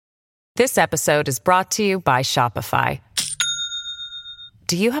This episode is brought to you by Shopify.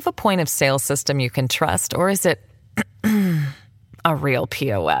 Do you have a point of sale system you can trust, or is it a real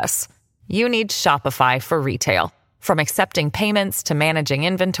POS? You need Shopify for retail. From accepting payments to managing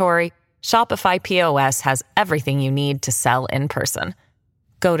inventory, Shopify POS has everything you need to sell in person.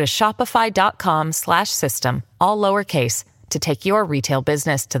 Go to shopify.com/system, all lowercase, to take your retail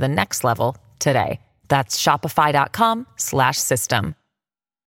business to the next level today. That's shopify.com/system.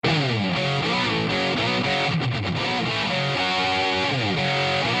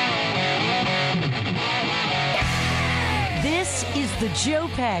 This is the Joe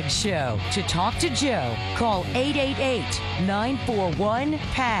Pags Show. To talk to Joe, call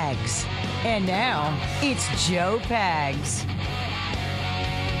 888-941-PAGS. And now, it's Joe Pags.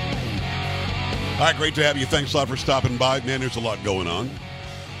 All right, great to have you. Thanks a lot for stopping by. Man, there's a lot going on.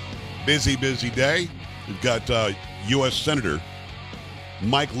 Busy day. We've got U.S. Senator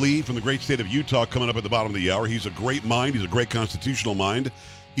Mike Lee from the great state of Utah coming up at the bottom of the hour. He's a great mind. He's a great constitutional mind.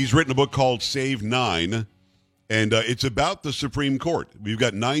 He's written a book called Save 9. And it's about the Supreme Court. We've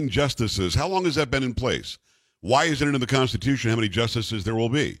got 9 justices. How long has that been in place? Why isn't it in the Constitution how many justices there will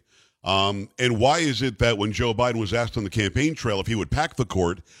be? And why is it that when Joe Biden was asked on the campaign trail if he would pack the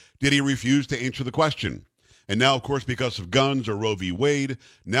court, did he refuse to answer the question? And now, of course, because of guns or Roe v. Wade,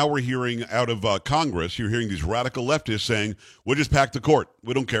 now we're hearing out of Congress, you're hearing these radical leftists saying, we'll just pack the court.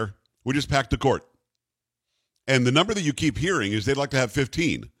 We don't care. We'll just pack the court. And the number that you keep hearing is they'd like to have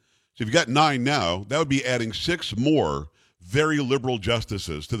 15. So if you've got 9 now, that would be adding 6 more very liberal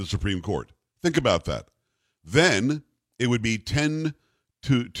justices to the Supreme Court. Think about that. Then it would be 10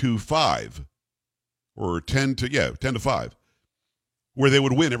 to 5, or 10 to 5, where they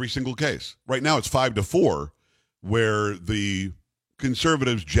would win every single case. Right now it's 5 to 4, where the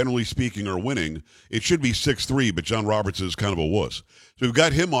conservatives, generally speaking, are winning. It should be 6-3, but John Roberts is kind of a wuss. So we've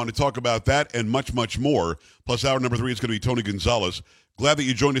got him on to talk about that and much, much more. Plus, hour number 3 is going to be Tony Gonzalez. Glad that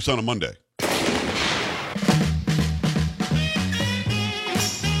you joined us on a Monday.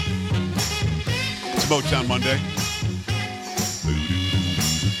 It's Motown Monday.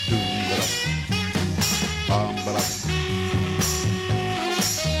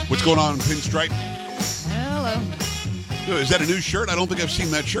 What's going on, Pinstripe? Hello. Is that a new shirt? I don't think I've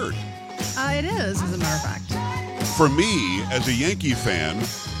seen that shirt. It is, as a matter of fact. For me, as a Yankee fan,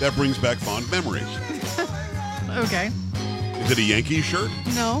 that brings back fond memories. Okay. Is it a Yankee shirt?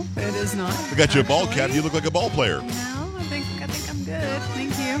 No, it is not. I got you a ball cap. You look like a ball player. No, I think I'm good.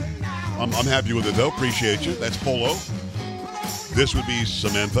 Thank you. I'm happy with it, though. Appreciate you. That's Polo. This would be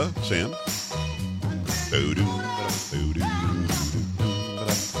Samantha. Sam.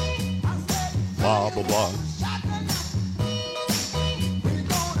 Blah, blah, blah.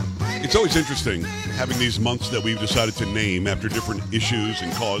 It's always interesting having these months that we've decided to name after different issues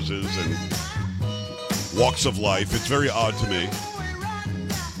and causes and walks of life. It's very odd to me.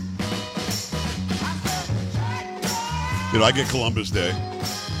 You know, I get Columbus Day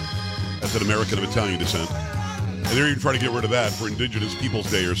as an American of Italian descent. And they're even trying to get rid of that for Indigenous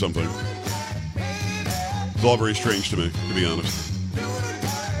Peoples Day or something. It's all very strange to me, to be honest.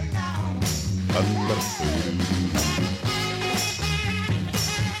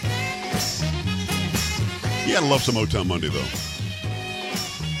 You gotta love some Motown Monday, though.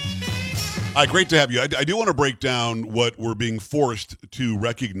 All right, great to have you. I do want to break down what we're being forced to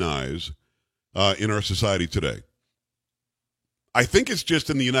recognize in our society today. I think it's just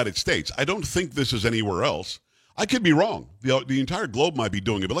in the United States. I don't think this is anywhere else. I could be wrong. The entire globe might be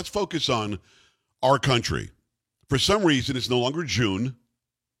doing it, but let's focus on our country. For some reason, it's no longer June.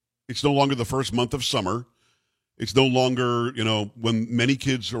 It's no longer the first month of summer. It's no longer, when many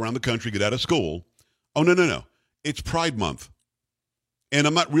kids around the country get out of school. Oh, no. It's Pride Month. And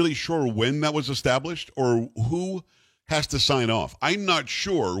I'm not really sure when that was established or who has to sign off. I'm not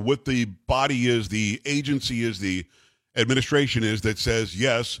sure what the body is, the agency is, the administration is that says,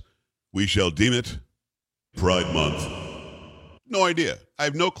 yes, we shall deem it Pride Month. No idea. I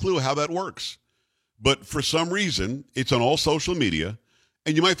have no clue how that works. But for some reason, it's on all social media.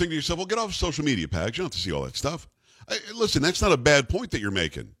 And you might think to yourself, well, get off social media, Pags. You don't have to see all that stuff. Listen, that's not a bad point that you're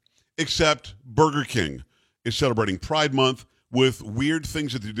making. Except Burger King is celebrating Pride Month with weird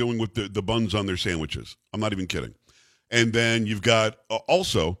things that they're doing with the buns on their sandwiches. I'm not even kidding. And then you've got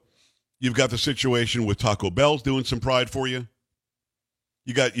the situation with Taco Bell's doing some Pride for you.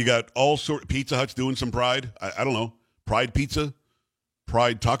 You got all sort. Pizza Hut's doing some Pride. I don't know. Pride Pizza,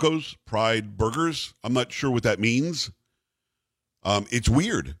 Pride Tacos, Pride Burgers. I'm not sure what that means. It's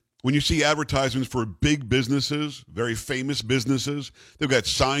weird. When you see advertisements for big businesses, very famous businesses, they've got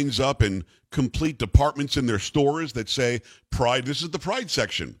signs up in complete departments in their stores that say Pride. This is the Pride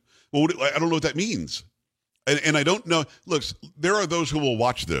section. Well, I don't know what that means. And I don't know. Look, there are those who will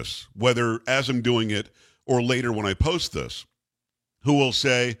watch this, whether as I'm doing it or later when I post this, who will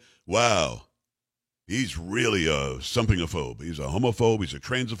say, wow, he's really a somethingophobe. He's a homophobe. He's a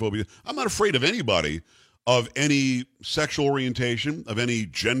transphobe. I'm not afraid of anybody of any sexual orientation, of any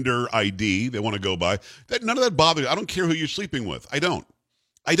gender ID they want to go by. None of that bothers me. I don't care who you're sleeping with. I don't.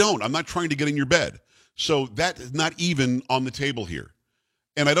 I'm not trying to get in your bed. So that is not even on the table here.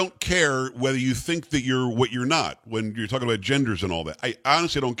 And I don't care whether you think that you're what you're not when you're talking about genders and all that. I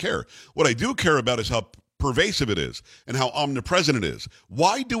honestly don't care. What I do care about is how pervasive it is and how omnipresent it is.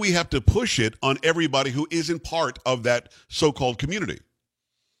 Why do we have to push it on everybody who isn't part of that so-called community?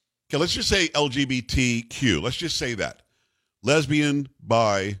 Okay, let's just say LGBTQ. Let's just say that. Lesbian,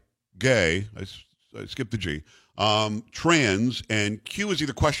 bi, gay, I skipped the G, trans, and Q is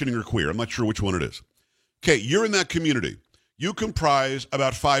either questioning or queer. I'm not sure which one it is. Okay, you're in that community. You comprise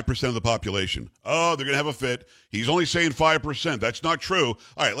about 5% of the population. Oh, they're going to have a fit. He's only saying 5%. That's not true.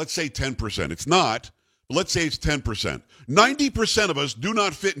 All right, let's say 10%. It's not, but let's say it's 10%. 90% of us do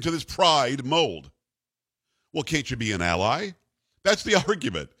not fit into this pride mold. Well, can't you be an ally? That's the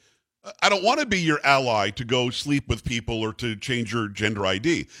argument. I don't want to be your ally to go sleep with people or to change your gender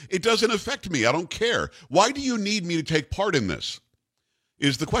ID. It doesn't affect me. I don't care. Why do you need me to take part in this?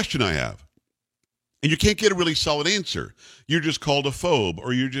 Is the question I have. And you can't get a really solid answer. You're just called a phobe,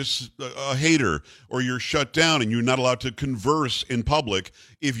 or you're just a hater, or you're shut down and you're not allowed to converse in public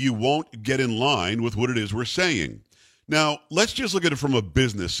if you won't get in line with what it is we're saying. Now, let's just look at it from a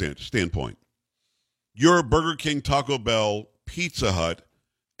business standpoint. You're Burger King, Taco Bell, Pizza Hut,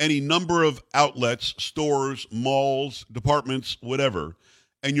 any number of outlets, stores, malls, departments, whatever,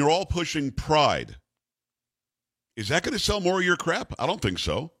 and you're all pushing pride. Is that going to sell more of your crap? I don't think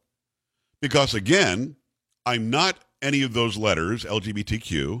so. Because, again, I'm not any of those letters,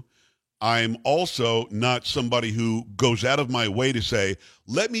 LGBTQ. I'm also not somebody who goes out of my way to say,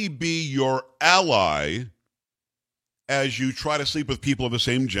 let me be your ally as you try to sleep with people of the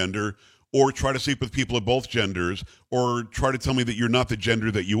same gender or try to sleep with people of both genders or try to tell me that you're not the gender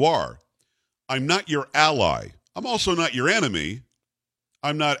that you are. I'm not your ally. I'm also not your enemy.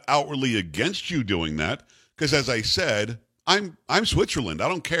 I'm not outwardly against you doing that because, as I said, I'm Switzerland. I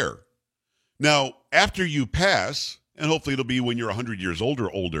don't care. Now, after you pass, and hopefully it'll be when you're 100 years old or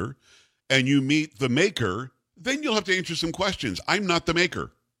older, and you meet the maker, then you'll have to answer some questions. I'm not the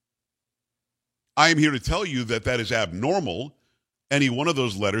maker. I am here to tell you that that is abnormal, any one of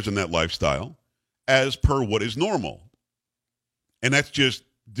those letters in that lifestyle, as per what is normal. And that's just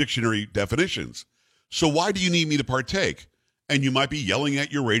dictionary definitions. So why do you need me to partake? And you might be yelling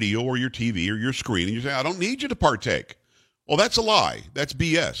at your radio or your TV or your screen, and you say, I don't need you to partake. Well, that's a lie. That's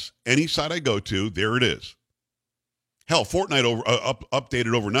BS. Any site I go to, there it is. Hell, Fortnite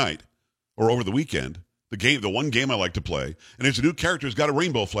updated overnight or over the weekend. The one game I like to play, and it's a new character who's got a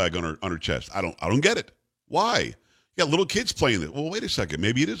rainbow flag on her chest. I don't get it. Why? You got little kids playing it. Well, wait a second.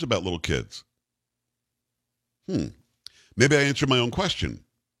 Maybe it is about little kids. Maybe I answered my own question.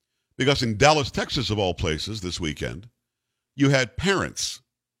 Because in Dallas, Texas, of all places, this weekend, you had parents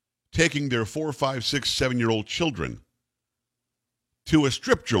taking their 4, 5, 6, 7-year-old children to a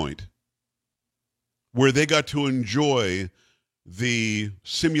strip joint where they got to enjoy the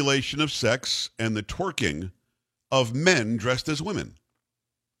simulation of sex and the twerking of men dressed as women.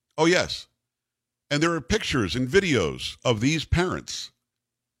 Oh, yes. And there are pictures and videos of these parents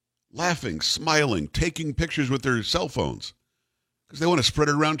laughing, smiling, taking pictures with their cell phones because they want to spread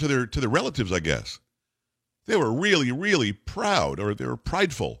it around to their relatives, I guess. They were really, really proud, or they were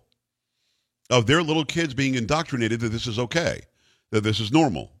prideful of their little kids being indoctrinated that this is okay, that this is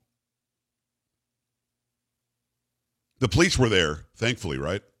normal. The police were there, thankfully,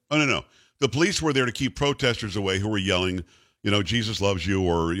 right? Oh, no. The police were there to keep protesters away who were yelling, Jesus loves you,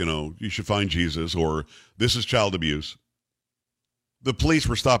 or, you should find Jesus, or this is child abuse. The police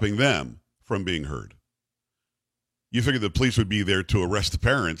were stopping them from being heard. You figured the police would be there to arrest the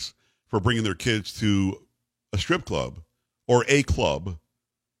parents for bringing their kids to a strip club or a club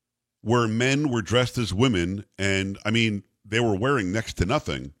where men were dressed as women, and, they were wearing next to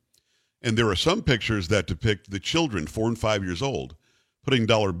nothing. And there are some pictures that depict the children, 4 and 5 years old, putting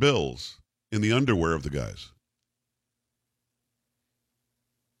dollar bills in the underwear of the guys.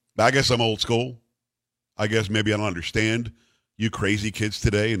 I guess I'm old school. I guess maybe I don't understand you crazy kids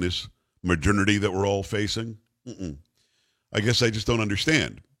today and this modernity that we're all facing. I guess I just don't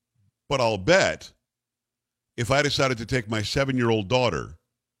understand. But I'll bet if I decided to take my 7-year-old daughter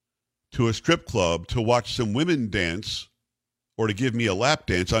to a strip club to watch some women dance or to give me a lap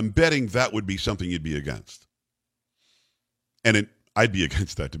dance, I'm betting that would be something you'd be against. And I'd be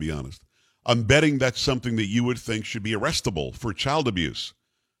against that, to be honest. I'm betting that's something that you would think should be arrestable for child abuse,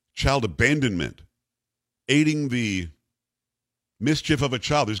 child abandonment, aiding the mischief of a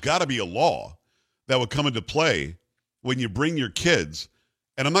child. There's got to be a law that would come into play when you bring your kids.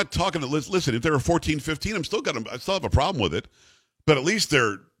 And I'm not talking to, listen, if they were 14, 15, I still have a problem with it. But at least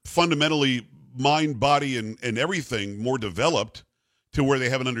they're fundamentally mind, body, and everything more developed to where they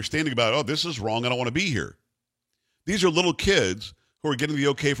have an understanding about, oh, this is wrong, I don't want to be here. These are little kids who are getting the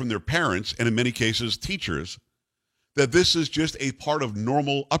okay from their parents, and in many cases, teachers, that this is just a part of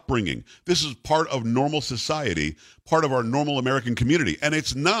normal upbringing. This is part of normal society, part of our normal American community, and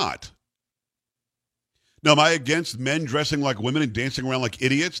it's not. Now, am I against men dressing like women and dancing around like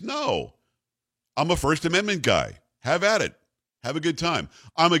idiots? No. I'm a First Amendment guy. Have at it. Have a good time.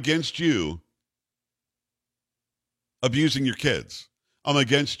 I'm against you abusing your kids. I'm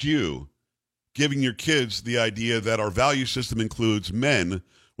against you giving your kids the idea that our value system includes men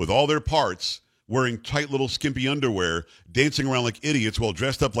with all their parts wearing tight little skimpy underwear, dancing around like idiots while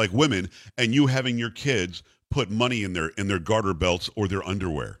dressed up like women, and you having your kids put money in their garter belts or their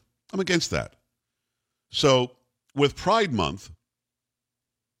underwear. I'm against that. So with Pride Month,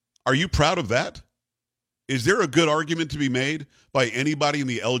 are you proud of that? Is there a good argument to be made by anybody in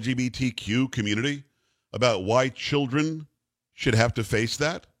the LGBTQ community about why children should have to face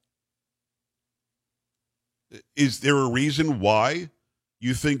that? Is there a reason why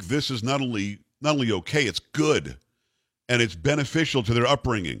you think this is not only okay, it's good, and it's beneficial to their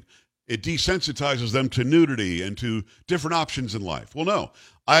upbringing? It desensitizes them to nudity and to different options in life. Well, no,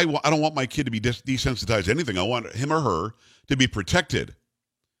 I don't want my kid to be desensitized to anything. I want him or her to be protected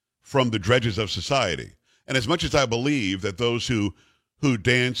from the dredges of society. And as much as I believe that those who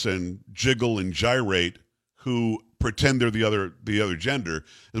dance and jiggle and gyrate, who pretend they're the other gender,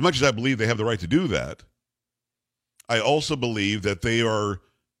 as much as I believe they have the right to do that, I also believe that they are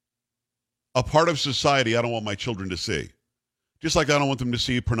a part of society I don't want my children to see. Just like I don't want them to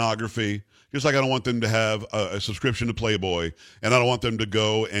see pornography, just like I don't want them to have a subscription to Playboy, and I don't want them to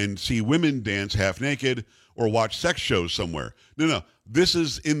go and see women dance half naked or watch sex shows somewhere. No. This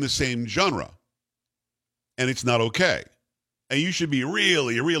is in the same genre, and it's not okay. And you should be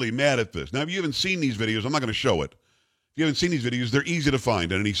really, really mad at this. Now, if you haven't seen these videos, I'm not going to show it. If you haven't seen these videos, they're easy to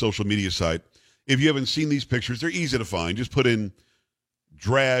find on any social media site. If you haven't seen these pictures, they're easy to find. Just put in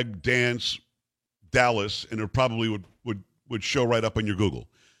drag, dance, Dallas, and it probably would show right up on your Google.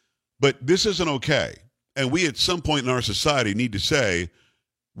 But this isn't okay. And we at some point in our society need to say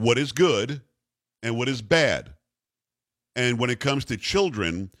what is good and what is bad. And when it comes to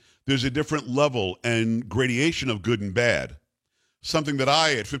children, there's a different level and gradation of good and bad. Something that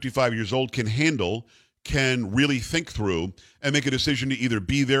I, at 55 years old, can handle, can really think through, and make a decision to either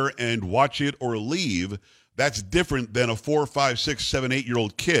be there and watch it or leave. That's different than a 4, 5, 6, 7,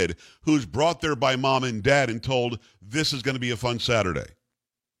 8-year-old kid who's brought there by mom and dad and told, this is going to be a fun Saturday.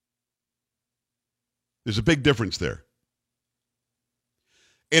 There's a big difference there.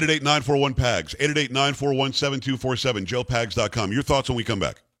 888-941-PAGS, 888-941-7247, joepags.com. Your thoughts when we come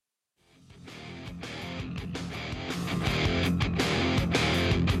back.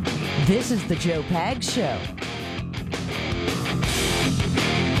 This is the Joe Pags Show.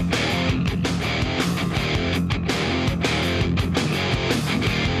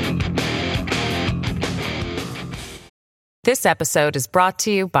 This episode is brought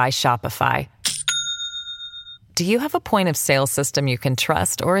to you by Shopify. Do you have a point of sale system you can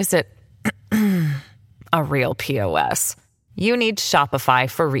trust, or is it a real POS? You need Shopify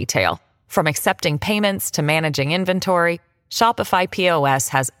for retail. From accepting payments to managing inventory, Shopify POS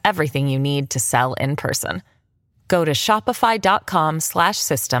has everything you need to sell in person. Go to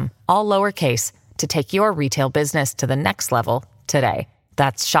shopify.com/system, all lowercase, to take your retail business to the next level today.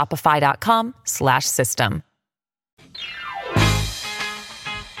 That's shopify.com/system.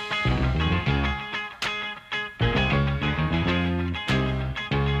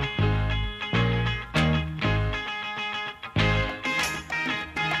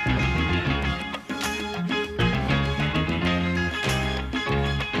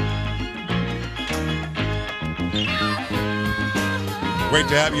 Great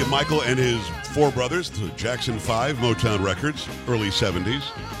to have you, Michael and his four brothers, the Jackson 5, Motown Records, early 70s.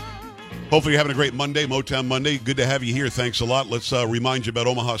 Hopefully you're having a great Monday, Motown Monday. Good to have you here. Thanks a lot. Let's remind you about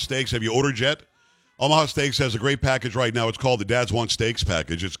Omaha Steaks. Have you ordered yet? Omaha Steaks has a great package right now. It's called the Dads Want Steaks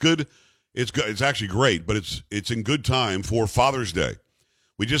package. It's good. It's good. It's actually great, but it's in good time for Father's Day.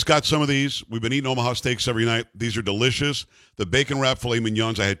 We just got some of these. We've been eating Omaha Steaks every night. These are delicious. The bacon wrap filet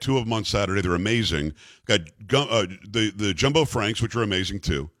mignons, I had 2 of them on Saturday. They're amazing. Got the Jumbo Franks, which are amazing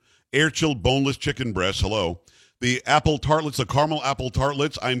too. Air chilled boneless chicken breasts. Hello. The apple tartlets, the caramel apple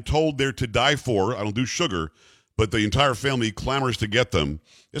tartlets, I'm told they're to die for. I don't do sugar, but the entire family clamors to get them.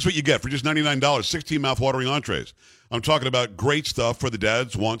 That's what you get for just $99, 16 mouth-watering entrees. I'm talking about great stuff for the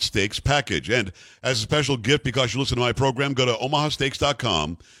Dads Want Steaks package. And as a special gift, because you listen to my program, go to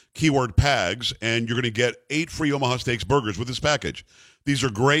omahasteaks.com, keyword PAGS, and you're going to get 8 free Omaha Steaks burgers with this package. These are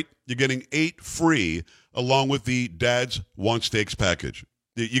great. You're getting 8 free along with the Dads Want Steaks package.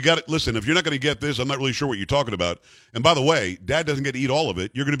 You got it. Listen, if you're not going to get this, I'm not really sure what you're talking about. And by the way, Dad doesn't get to eat all of it.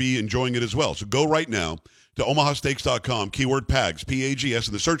 You're going to be enjoying it as well. So go right now to omahasteaks.com, keyword PAGS, P-A-G-S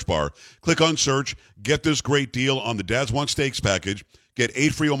in the search bar. Click on search. Get this great deal on the Dads Want Steaks package. Get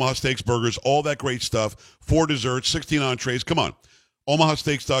 8 free Omaha Steaks burgers, all that great stuff, 4 desserts, 16 entrees. Come on.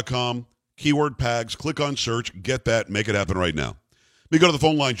 omahasteaks.com, keyword PAGS. Click on search. Get that. Make it happen right now. We go to the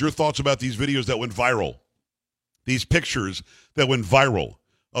phone lines. Your thoughts about these videos that went viral, these pictures that went viral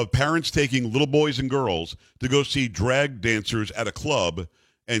of parents taking little boys and girls to go see drag dancers at a club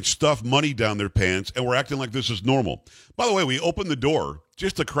and stuff money down their pants, and we're acting like this is normal. By the way, we opened the door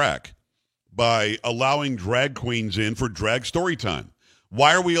just a crack by allowing drag queens in for drag story time.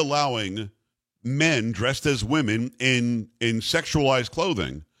 Why are we allowing men dressed as women in sexualized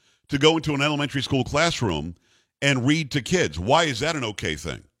clothing to go into an elementary school classroom and read to kids? Why is that an okay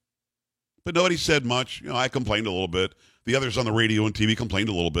thing? But nobody said much. I complained a little bit. The others on the radio and TV complained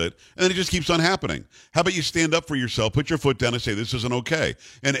a little bit. And then it just keeps on happening. How about you stand up for yourself, put your foot down and say this isn't okay?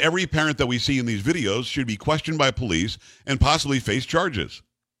 And every parent that we see in these videos should be questioned by police and possibly face charges.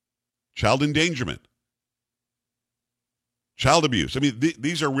 Child endangerment. Child abuse. I mean,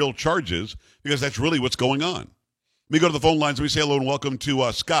 these are real charges because that's really what's going on. Let me go to the phone lines and we say hello and welcome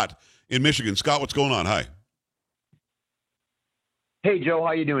to Scott in Michigan. Scott, what's going on? Hi. Hey, Joe,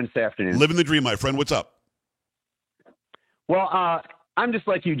 how you doing this afternoon? Living the dream, my friend. What's up? Well, I'm just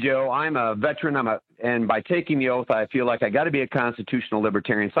like you, Joe. I'm a veteran. And by taking the oath, I feel like I got to be a constitutional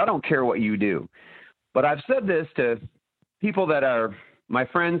libertarian. So I don't care what you do. But I've said this to people that are my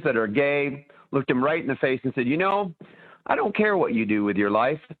friends that are gay, looked them right in the face and said, I don't care what you do with your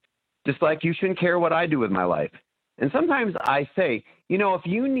life, just like you shouldn't care what I do with my life. And sometimes I say, if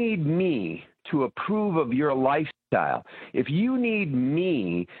you need me to approve of your lifestyle, if you need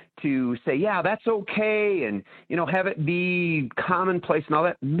me to say, yeah, that's okay, and, have it be commonplace and all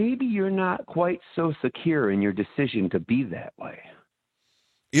that, maybe you're not quite so secure in your decision to be that way.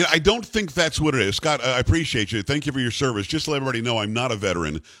 I don't think that's what it is. Scott, I appreciate you. Thank you for your service. Just to let everybody know, I'm not a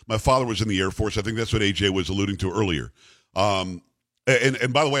veteran. My father was in the Air Force. I think that's what AJ was alluding to earlier.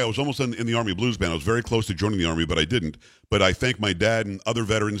 And by the way, I was almost in the Army Blues Band. I was very close to joining the Army, but I didn't. But I thank my dad and other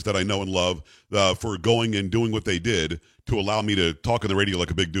veterans that I know and love for going and doing what they did to allow me to talk on the radio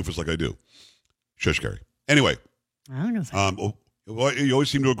like a big doofus like I do. Shush, Gary. Anyway, I'm gonna say. Well, you always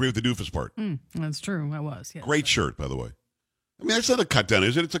seem to agree with the doofus part. That's true. I was. Yes. Great shirt, by the way. I mean, that's not a cut down,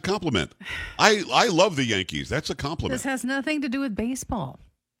 is it? It's a compliment. I love the Yankees. That's a compliment. This has nothing to do with baseball.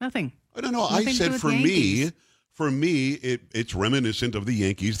 Nothing. I don't know. Nothing I to do said with for Yankees. me, it's reminiscent of the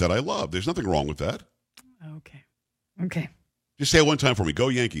Yankees that I love. There's nothing wrong with that. Okay. Just say it one time for me. Go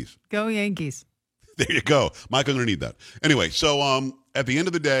Yankees. Go Yankees. There you go. Mike, I'm going to need that. Anyway, so at the end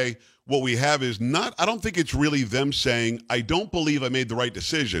of the day, what we have is I don't think it's really them saying, I don't believe I made the right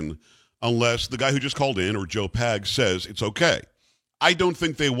decision unless the guy who just called in or Joe Pag says it's okay. I don't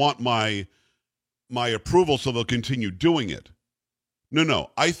think they want my approval so they'll continue doing it.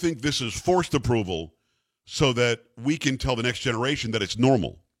 No. I think this is forced approval so that we can tell the next generation that it's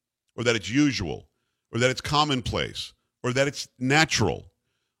normal or that it's usual or that it's commonplace or that it's natural.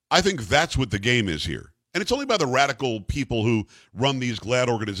 I think that's what the game is here. And it's only by the radical people who run these GLAAD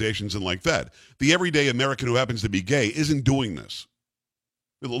organizations and like that. The everyday American who happens to be gay isn't doing this.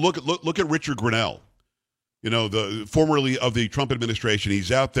 Look at Richard Grenell, the formerly of the Trump administration.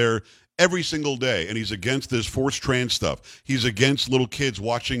 He's out there every single day, and he's against this forced trans stuff. He's against little kids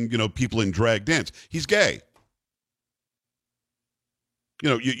watching, people in drag dance. He's gay.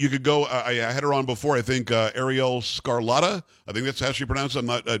 You could go. I had her on before. I think Ariel Scarlata. I think that's how she pronounced it.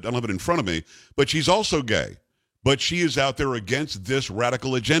 I don't have it in front of me, but she's also gay. But she is out there against this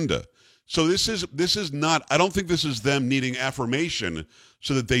radical agenda. So this is not. I don't think this is them needing affirmation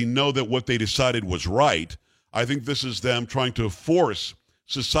so that they know that what they decided was right. I think this is them trying to force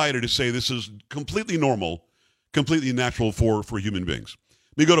society to say this is completely normal, completely natural for human beings.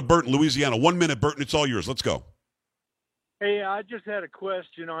 We go to Burton, Louisiana. 1 minute, Burton. It's all yours. Let's go. Hey, I just had a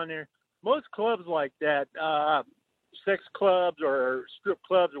question on there. Most clubs like that, sex clubs or strip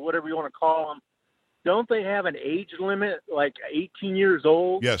clubs or whatever you want to call them, don't they have an age limit, like 18 years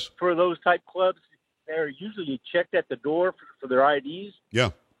old? Yes. For those type clubs? They're usually checked at the door for their IDs.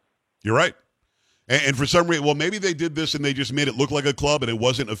 Yeah, you're right. And for some reason, well, maybe they did this and they just made it look like a club and it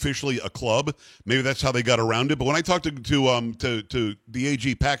wasn't officially a club. Maybe that's how they got around it. But when I talked to the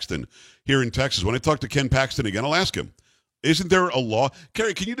AG Paxton here in Texas, when I talked to Ken Paxton again, I'll ask him, isn't there a law?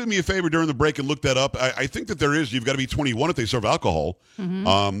 Carrie, can you do me a favor during the break and look that up? I think that there is. You've got to be 21 if they serve alcohol,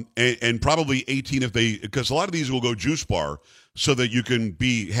 and probably 18 if they, because a lot of these will go juice bar so that you can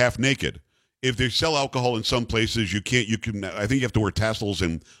be half naked. If they sell alcohol in some places, you can, I think you have to wear tassels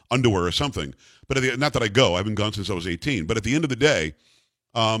and underwear or something. But not that I go. I haven't gone since I was 18. But at the end of the day,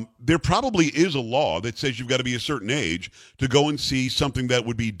 there probably is a law that says you've got to be a certain age to go and see something that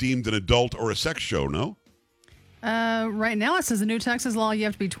would be deemed an adult or a sex show, no? Right now, it says the new Texas law, you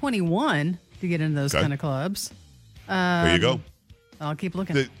have to be 21 to get into those kind of clubs. There you go. I'll keep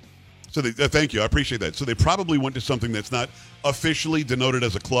looking. Thank you. I appreciate that. So they probably went to something that's not officially denoted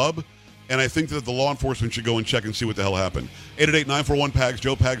as a club, and I think that the law enforcement should go and check and see what the hell happened. 888-941-PAGS,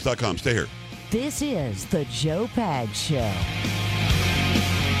 joepags.com. Stay here. This is the Joe Pags Show.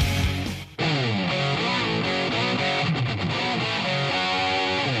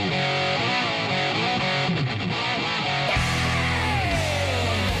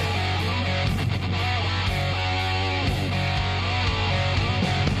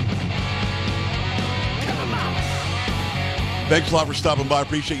 Thanks a lot for stopping by.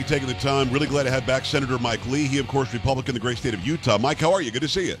 Appreciate you taking the time. Really glad to have back Senator Mike Lee. He, of course, Republican, the great state of Utah. Mike, how are you? Good to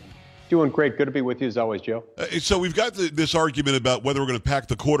see you. Doing great. Good to be with you as always, Joe. So we've got this argument about whether we're going to pack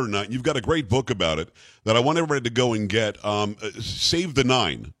the court or not. You've got a great book about it that I want everybody to go and get. Save the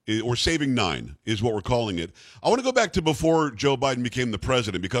Nine, or Saving Nine is what we're calling it. I want to go back to before Joe Biden became the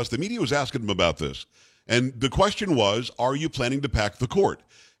president, because the media was asking him about this. And the question was, are you planning to pack the court?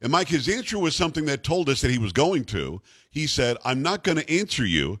 And Mike, his answer was something that told us that he was going to. He said, I'm not going to answer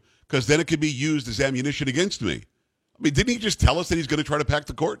you because then it could be used as ammunition against me. I mean, didn't he just tell us that he's going to try to pack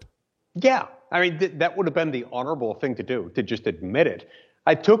the court? Yeah. I mean, that would have been the honorable thing to do, to just admit it.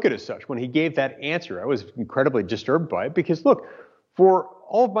 I took it as such. When he gave that answer, I was incredibly disturbed by it because, look, for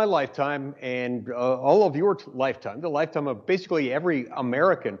all of my lifetime and all of your lifetime, the lifetime of basically every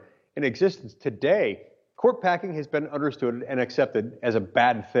American in existence today, court packing has been understood and accepted as a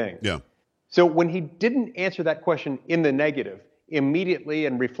bad thing. Yeah. So when he didn't answer that question in the negative, immediately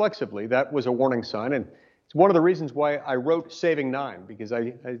and reflexively, that was a warning sign. And it's one of the reasons why I wrote Saving Nine, because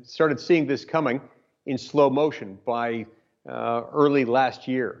I started seeing this coming in slow motion by early last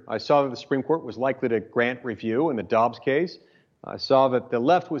year. I saw that the Supreme Court was likely to grant review in the Dobbs case. I saw that the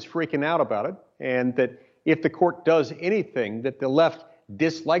left was freaking out about it, and that if the court does anything that the left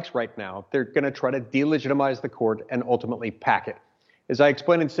dislikes right now, they're going to try to delegitimize the court and ultimately pack it. As I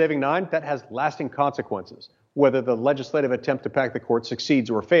explained in Saving Nine, that has lasting consequences. Whether the legislative attempt to pack the court succeeds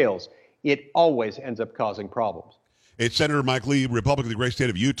or fails, it always ends up causing problems. It's Senator Mike Lee, Republican of the great state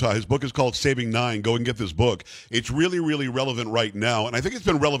of Utah. His book is called Saving Nine. Go and get this book. It's really, really relevant right now. And I think it's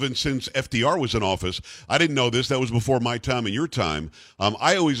been relevant since FDR was in office. I didn't know this. That was before my time and your time.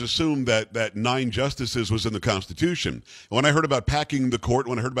 I always assumed that 9 justices was in the Constitution. And when I heard about packing the court,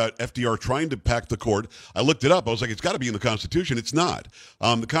 when I heard about FDR trying to pack the court, I looked it up. I was like, it's got to be in the Constitution. It's not.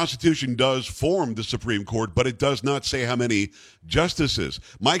 The Constitution does form the Supreme Court, but it does not say how many justices.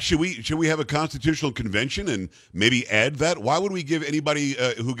 Mike, should we have a constitutional convention and maybe add that? Why would we give anybody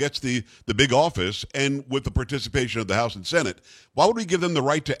who gets the big office, and with the participation of the House and Senate, why would we give them the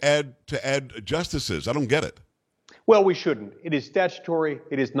right to add justices? I don't get it. Well, we shouldn't. It is statutory.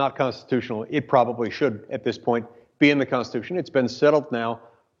 It is not constitutional. It probably should, at this point, be in the Constitution. It's been settled now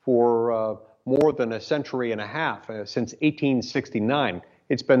for more than a century and a half, since 1869.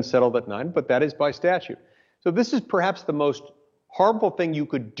 It's been settled at 9, but that is by statute. So this is perhaps the most harmful thing you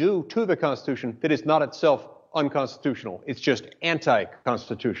could do to the Constitution that is not itself unconstitutional. It's just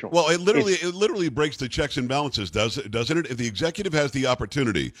anti-constitutional. Well, it literally breaks the checks and balances, doesn't it? If the executive has the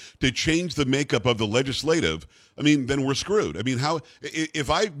opportunity to change the makeup of the legislative, I mean, then we're screwed. I mean, if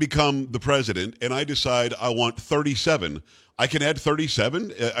I become the president and I decide I want 37, I can add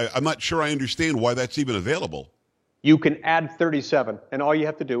 37? I'm not sure I understand why that's even available. You can add 37, and all you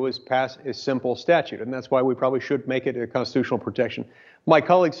have to do is pass a simple statute, and that's why we probably should make it a constitutional protection. My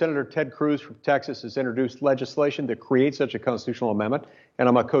colleague, Senator Ted Cruz from Texas, has introduced legislation to create such a constitutional amendment, and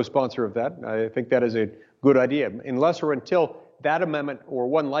I'm a co-sponsor of that. I think that is a good idea. Unless or until that amendment or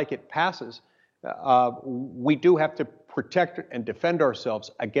one like it passes, we do have to protect and defend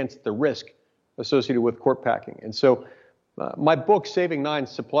ourselves against the risk associated with court packing. And so my book, Saving Nine,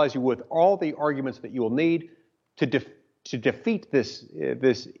 supplies you with all the arguments that you will need to defeat this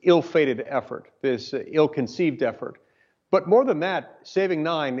ill-fated effort, this ill-conceived effort. But more than that, Saving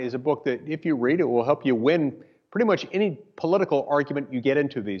Nine is a book that, if you read it, will help you win pretty much any political argument you get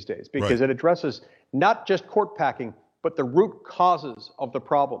into these days, because it addresses not just court packing, but the root causes of the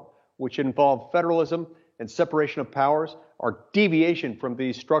problem, which involve federalism and separation of powers, our deviation from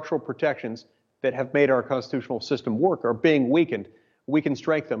these structural protections that have made our constitutional system work are being weakened. We can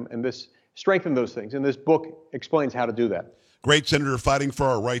strengthen those things, and this book explains how to do that. Great senator fighting for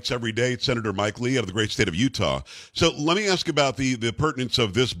our rights every day. It's Senator Mike Lee out of the great state of Utah. So let me ask about the pertinence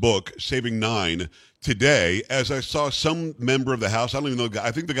of this book, Saving Nine, today, as I saw some member of the House, I don't even know,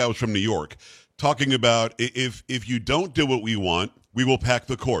 I think the guy was from New York, talking about if you don't do what we want, we will pack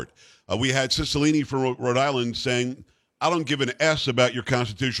the court. We had Cicilline from Rhode Island saying, I don't give an S about your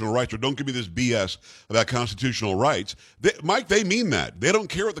constitutional rights, or don't give me this BS about constitutional rights. Mike, they mean that. They don't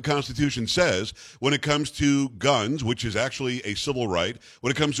care what the Constitution says when it comes to guns, which is actually a civil right,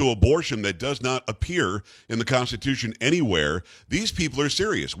 when it comes to abortion that does not appear in the Constitution anywhere. These people are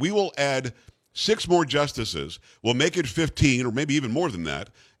serious. We will add 6 more justices. We'll make it 15, or maybe even more than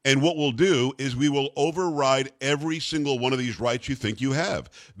that. And what we'll do is we will override every single one of these rights you think you have.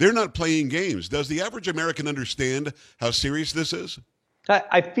 They're not playing games. Does the average American understand how serious this is?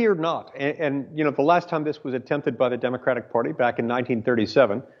 I fear not. And you know, the last time this was attempted by the Democratic Party back in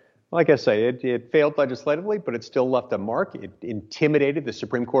 1937, like I say, it failed legislatively, but it still left a mark. It intimidated the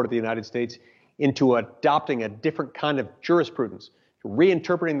Supreme Court of the United States into adopting a different kind of jurisprudence,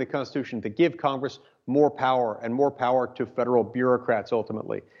 reinterpreting the Constitution to give Congress more power and more power to federal bureaucrats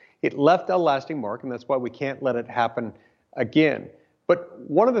ultimately. It left a lasting mark, and that's why we can't let it happen again. But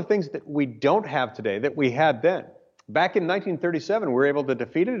one of the things that we don't have today that we had then, back in 1937, we were able to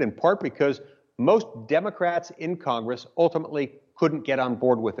defeat it in part because most Democrats in Congress ultimately couldn't get on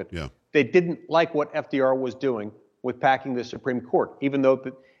board with it. Yeah. They didn't like what FDR was doing with packing the Supreme Court. Even though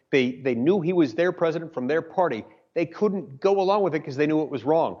they knew he was their president from their party, they couldn't go along with it because they knew it was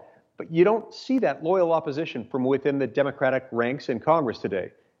wrong. But you don't see that loyal opposition from within the Democratic ranks in Congress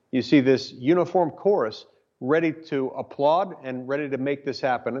today. You see this uniform chorus ready to applaud and ready to make this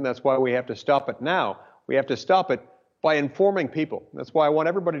happen, and that's why we have to stop it now. We have to stop it by informing people. That's why I want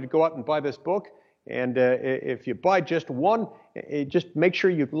everybody to go out and buy this book. And if you buy just one, just make sure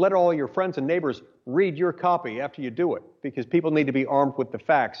you let all your friends and neighbors read your copy after you do it, because people need to be armed with the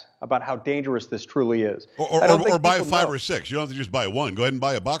facts about how dangerous this truly is. Or buy 5 or 6. You don't have to just buy one. Go ahead and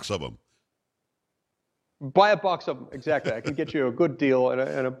buy a box of them. Buy a box of them, exactly. I can get you a good deal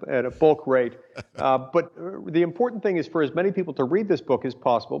at a bulk rate. But the important thing is for as many people to read this book as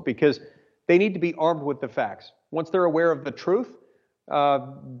possible, because they need to be armed with the facts. Once they're aware of the truth,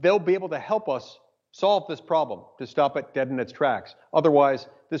 they'll be able to help us solve this problem, to stop it dead in its tracks. Otherwise,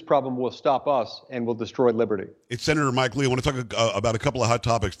 this problem will stop us and will destroy liberty. It's Senator Mike Lee. I want to talk about a couple of hot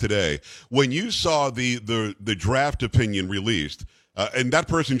topics today. When you saw the draft opinion released, and that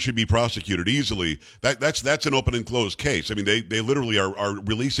person should be prosecuted easily. That's an open and closed case. I mean, they literally are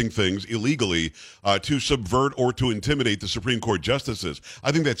releasing things illegally to subvert or to intimidate the Supreme Court justices.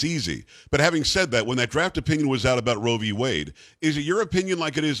 I think that's easy. But having said that, when that draft opinion was out about Roe v. Wade, is it your opinion,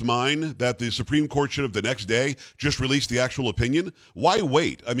 like it is mine, that the Supreme Court should have the next day just released the actual opinion? Why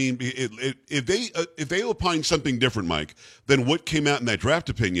wait? I mean, if they opine something different, Mike, than what came out in that draft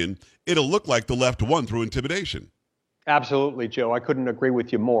opinion, it'll look like the left won through intimidation. Absolutely, Joe. I couldn't agree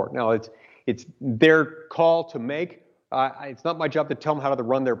with you more. Now, it's their call to make. It's not my job to tell them how to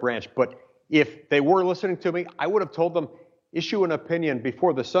run their branch. But if they were listening to me, I would have told them, issue an opinion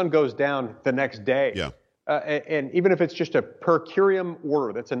before the sun goes down the next day. Yeah. And even if it's just a per curiam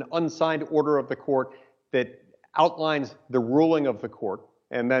order, that's an unsigned order of the court that outlines the ruling of the court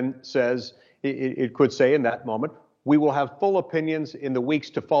and then says, it could say in that moment, we will have full opinions in the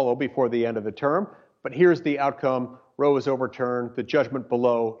weeks to follow before the end of the term. But here's the outcome. Roe is overturned. The judgment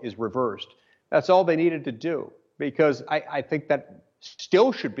below is reversed. That's all they needed to do, because I think that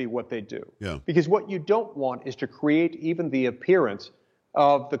still should be what they do. Yeah. Because what you don't want is to create even the appearance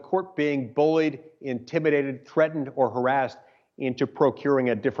of the court being bullied, intimidated, threatened, or harassed into procuring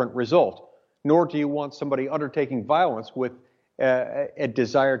a different result. Nor do you want somebody undertaking violence with a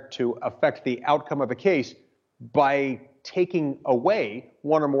desire to affect the outcome of a case by taking away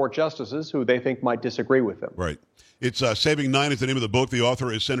one or more justices who they think might disagree with them. Right. It's Saving Nine is the name of the book. The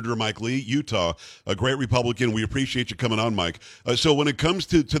author is Senator Mike Lee, Utah, a great Republican. We appreciate you coming on, Mike. So when it comes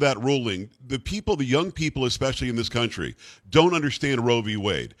to that ruling, the young people, especially in this country, don't understand Roe v.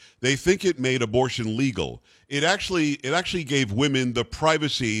 Wade. They think it made abortion legal. It actually gave women the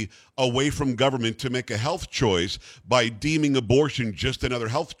privacy away from government to make a health choice by deeming abortion just another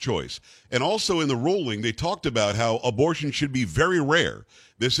health choice. And also in the ruling, they talked about how abortion should be very rare.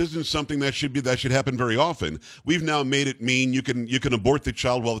 This isn't something that should happen very often. We've now made it mean you can abort the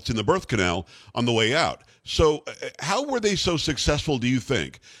child while it's in the birth canal on the way out. So how were they so successful, do you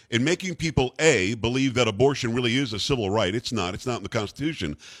think, in making people, A, believe that abortion really is a civil right? It's not in the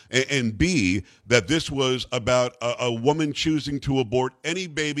Constitution. And B, that this was about a woman choosing to abort any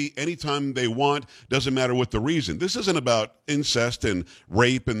baby anytime they want, doesn't matter what the reason. This isn't about incest and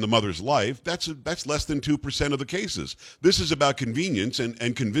rape in the mother's life. That's less than 2% of the cases. This is about convenience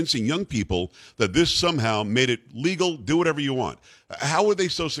and convincing young people that this somehow made it legal, do whatever you want. How were they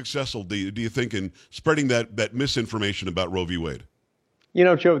so successful, do you think, in spreading that misinformation about Roe v. Wade? You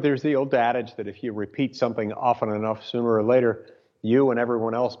know, Joe, there's the old adage that if you repeat something often enough, sooner or later, you and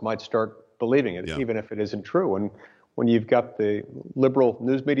everyone else might start believing it, even if it isn't true. And when you've got the liberal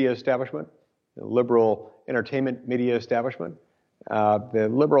news media establishment, the liberal entertainment media establishment, the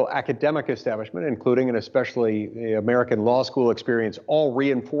liberal academic establishment, including and especially the American law school experience, all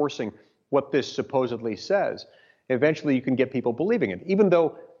reinforcing what this supposedly says, eventually you can get people believing it. Even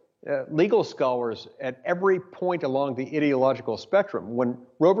though legal scholars at every point along the ideological spectrum, when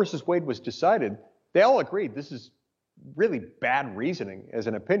Roe versus Wade was decided, they all agreed this is really bad reasoning as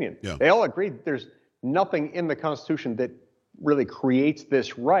an opinion. Yeah. They all agreed there's nothing in the Constitution that really creates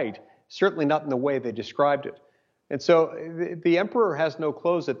this right, certainly not in the way they described it. And so the emperor has no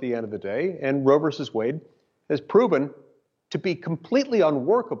clothes at the end of the day, and Roe versus Wade has proven to be completely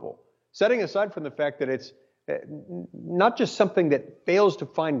unworkable, setting aside from the fact that it's not just something that fails to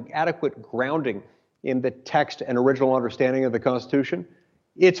find adequate grounding in the text and original understanding of the Constitution.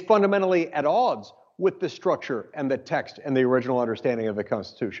 It's fundamentally at odds with the structure and the text and the original understanding of the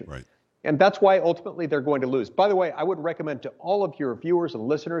Constitution. Right. And that's why ultimately they're going to lose. By the way, I would recommend to all of your viewers and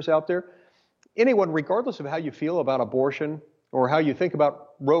listeners out there, anyone, regardless of how you feel about abortion or how you think about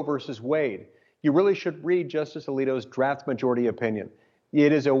Roe versus Wade, you really should read Justice Alito's draft majority opinion.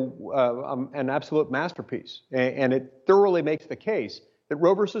 It is an absolute masterpiece, and it thoroughly makes the case that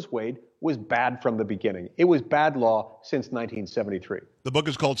Roe versus Wade was bad from the beginning. It was bad law since 1973. The book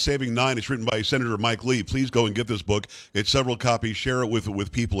is called Saving Nine. It's written by Senator Mike Lee. Please go and get this book. Get several copies. Share it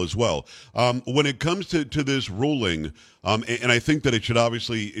with people as well. When it comes to this ruling, and I think that it should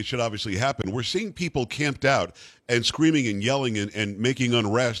obviously happen, we're seeing people camped out and screaming and yelling and making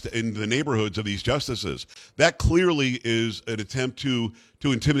unrest in the neighborhoods of these justices. That clearly is an attempt to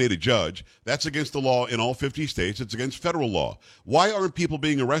intimidate a judge. That's against the law in all 50 states. It's against federal law. Why aren't people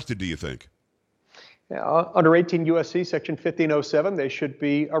being arrested, do you think? Under 18 U.S.C. Section 1507, they should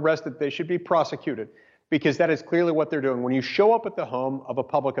be arrested. They should be prosecuted, because that is clearly what they're doing. When you show up at the home of a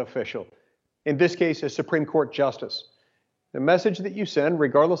public official, in this case, a Supreme Court justice, the message that you send,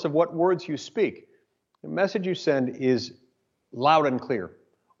 regardless of what words you speak, the message you send is loud and clear.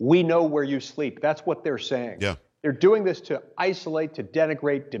 We know where you sleep. That's what they're saying. Yeah. They're doing this to isolate, to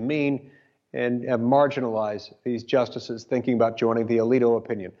denigrate, demean, and marginalize these justices thinking about joining the Alito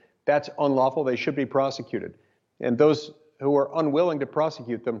opinion. That's unlawful. They should be prosecuted. And those who are unwilling to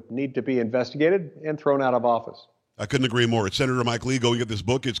prosecute them need to be investigated and thrown out of office. I couldn't agree more. It's Senator Mike Lee. Go and get this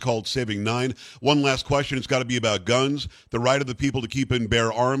book. It's called Saving Nine. One last question. It's got to be about guns. The right of the people to keep and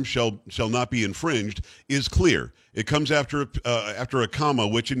bear arms shall not be infringed is clear. It comes after a comma,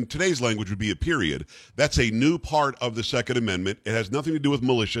 which in today's language would be a period. That's a new part of the Second Amendment. It has nothing to do with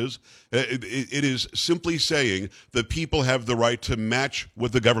militias. It is simply saying the people have the right to match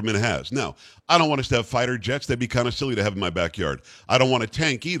what the government has. Now, I don't want us to have fighter jets. That'd be kind of silly to have in my backyard. I don't want a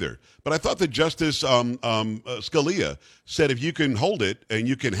tank either. But I thought that Justice Scalia said if you can hold it and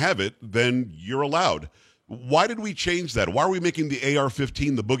you can have it, then you're allowed. Why did we change that? Why are we making the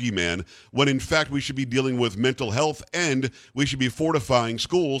AR-15 the boogeyman when, in fact, we should be dealing with mental health and we should be fortifying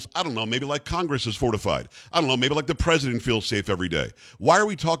schools? I don't know, maybe like Congress is fortified. I don't know, maybe like the president feels safe every day. Why are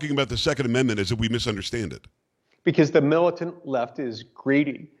we talking about the Second Amendment as if we misunderstand it? Because the militant left is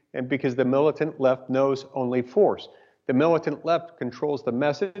greedy, and because the militant left knows only force. The militant left controls the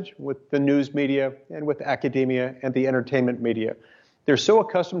message with the news media and with academia and the entertainment media. They're so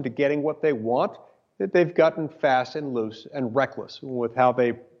accustomed to getting what they want that they've gotten fast and loose and reckless with how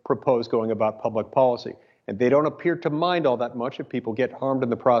they propose going about public policy. And they don't appear to mind all that much if people get harmed in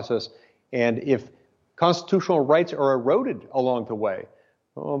the process and if constitutional rights are eroded along the way.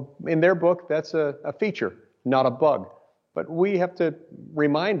 In their book, that's a feature, not a bug. But we have to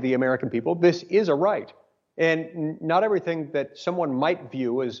remind the American people this is a right. And not everything that someone might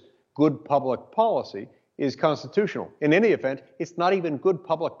view as good public policy is constitutional. In any event, it's not even good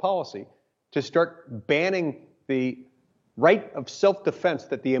public policy to start banning the right of self-defense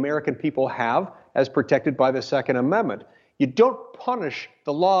that the American people have as protected by the Second Amendment. You don't punish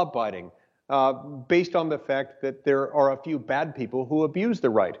the law-abiding based on the fact that there are a few bad people who abuse the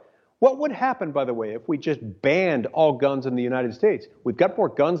right. What would happen, by the way, if we just banned all guns in the United States? We've got more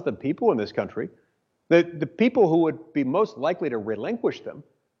guns than people in this country. The people who would be most likely to relinquish them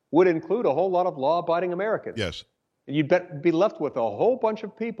would include a whole lot of law-abiding Americans. Yes. And you'd be left with a whole bunch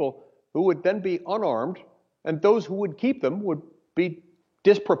of people who would then be unarmed, and those who would keep them would be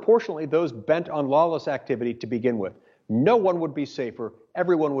disproportionately those bent on lawless activity to begin with. No one would be safer.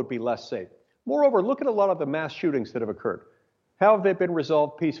 Everyone would be less safe. Moreover, look at a lot of the mass shootings that have occurred. How have they been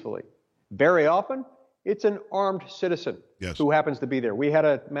resolved peacefully? Very often, it's an armed citizen who happens to be there. We had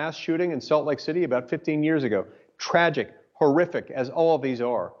a mass shooting in Salt Lake City about 15 years ago. Tragic, horrific, as all of these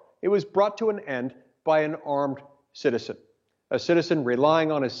are. It was brought to an end by an armed citizen, a citizen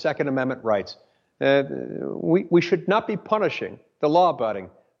relying on his Second Amendment rights. We should not be punishing the law-abiding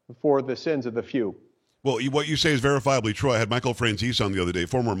for the sins of the few. Well, what you say is verifiably true. I had Michael Franzese on the other day,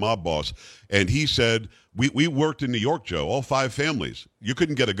 former mob boss, and he said, we worked in New York, Joe, all 5 families. You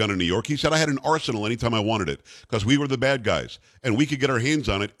couldn't get a gun in New York. He said I had an arsenal anytime I wanted it because we were the bad guys, and we could get our hands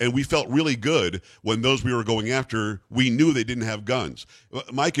on it, and we felt really good when those we were going after, we knew they didn't have guns.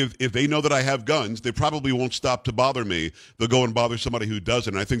 Mike, if they know that I have guns, they probably won't stop to bother me. They'll go and bother somebody who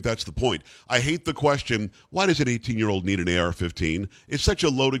doesn't, and I think that's the point. I hate the question, why does an 18-year-old need an AR-15? It's such a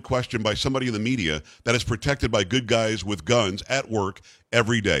loaded question by somebody in the media that is protected by good guys with guns at work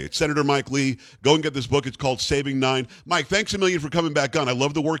every day. It's Senator Mike Lee. Go and get this book. It's called Saving 9. Mike, thanks a million for coming back on. I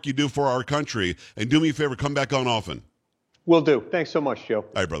love the work you do for our country. And do me a favor, come back on often. Will do. Thanks so much, Joe. All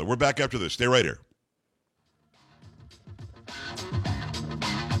right, brother. We're back after this. Stay right here.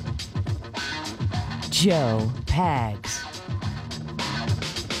 Joe Pags.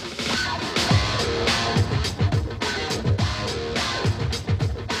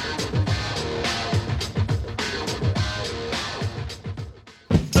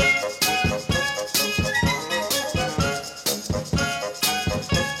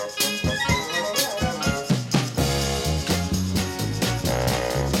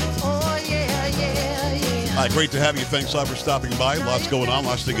 Great to have you. Thanks a lot for stopping by. Lots going on,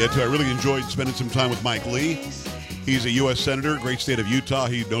 lots to get to. I really enjoyed spending some time with Mike Lee. He's a U.S. Senator, great state of Utah.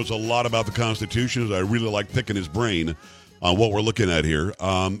 He knows a lot about the Constitution. I really like picking his brain on what we're looking at here.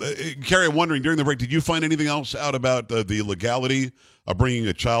 Carrie, I'm wondering, during the break, did you find anything else out about the legality of bringing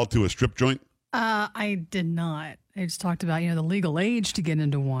a child to a strip joint? I did not. I just talked about, the legal age to get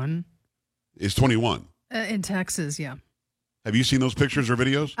into one. It's 21. In Texas, yeah. Have you seen those pictures or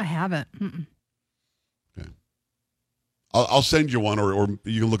videos? I haven't. Mm-mm. I'll send you one, or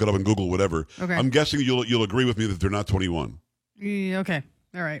you can look it up on Google, whatever. Okay. I'm guessing you'll agree with me that they're not 21. Yeah, okay.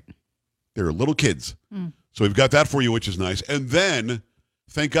 All right. They're little kids. So we've got that for you, which is nice. And then,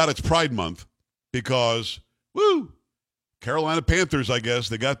 thank God it's Pride Month, because, Carolina Panthers, I guess,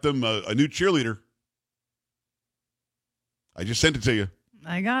 they got them a new cheerleader. I just sent it to you.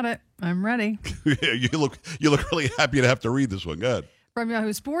 I got it. I'm ready. You look really happy to have to read this one. Go ahead. From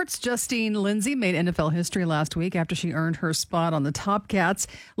Yahoo Sports, Justine Lindsay made NFL history last week after she earned her spot on the Top Cats.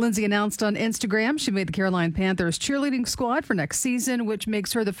 Lindsay announced on Instagram she made the Carolina Panthers cheerleading squad for next season, which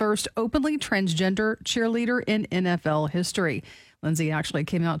makes her the first openly transgender cheerleader in NFL history. Lindsay actually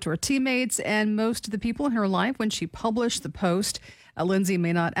came out to her teammates and most of the people in her life when she published the post. Lindsay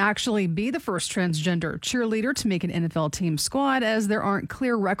may not actually be the first transgender cheerleader to make an NFL team squad, as there aren't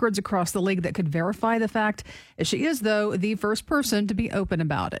clear records across the league that could verify the fact. She is, though, the first person to be open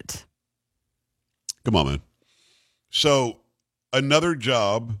about it. Come on, man. So another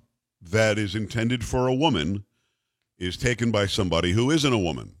job that is intended for a woman is taken by somebody who isn't a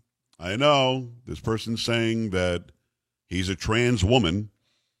woman. I know this person's saying that he's a trans woman.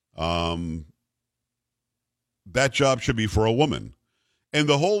 That job should be for a woman. And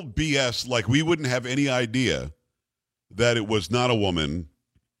the whole BS, like we wouldn't have any idea that it was not a woman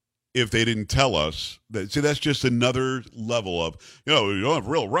if they didn't tell us. See, that's just another level of, you don't have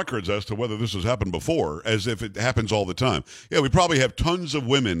real records as to whether this has happened before, as if it happens all the time. Yeah, we probably have tons of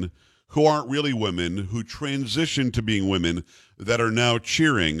women who aren't really women, who transition to being women, that are now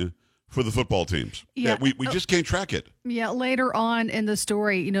cheering for the football teams. Yeah, we just can't track it. Yeah, later on in the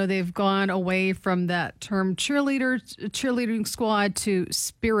story, they've gone away from that term cheerleading squad to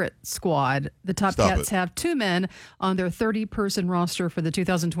spirit squad. The Top Cats have 2 men on their 30-person roster for the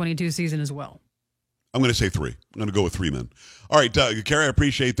 2022 season as well. I'm going to say 3. I'm going to go with 3 men. All right, Carrie, I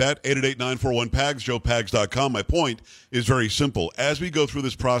appreciate that. 888-941-PAGS, joepags.com. My point is very simple. As we go through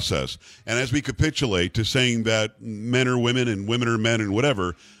this process and as we capitulate to saying that men are women and women are men and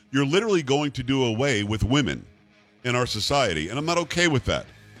whatever, you're literally going to do away with women in our society, and I'm not okay with that.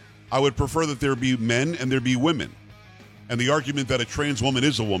 I would prefer that there be men and there be women. And the argument that a trans woman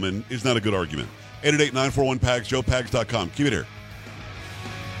is a woman is not a good argument. 888-941-PAGS, joepags.com. Keep it here.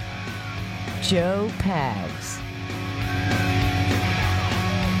 Joe Pags.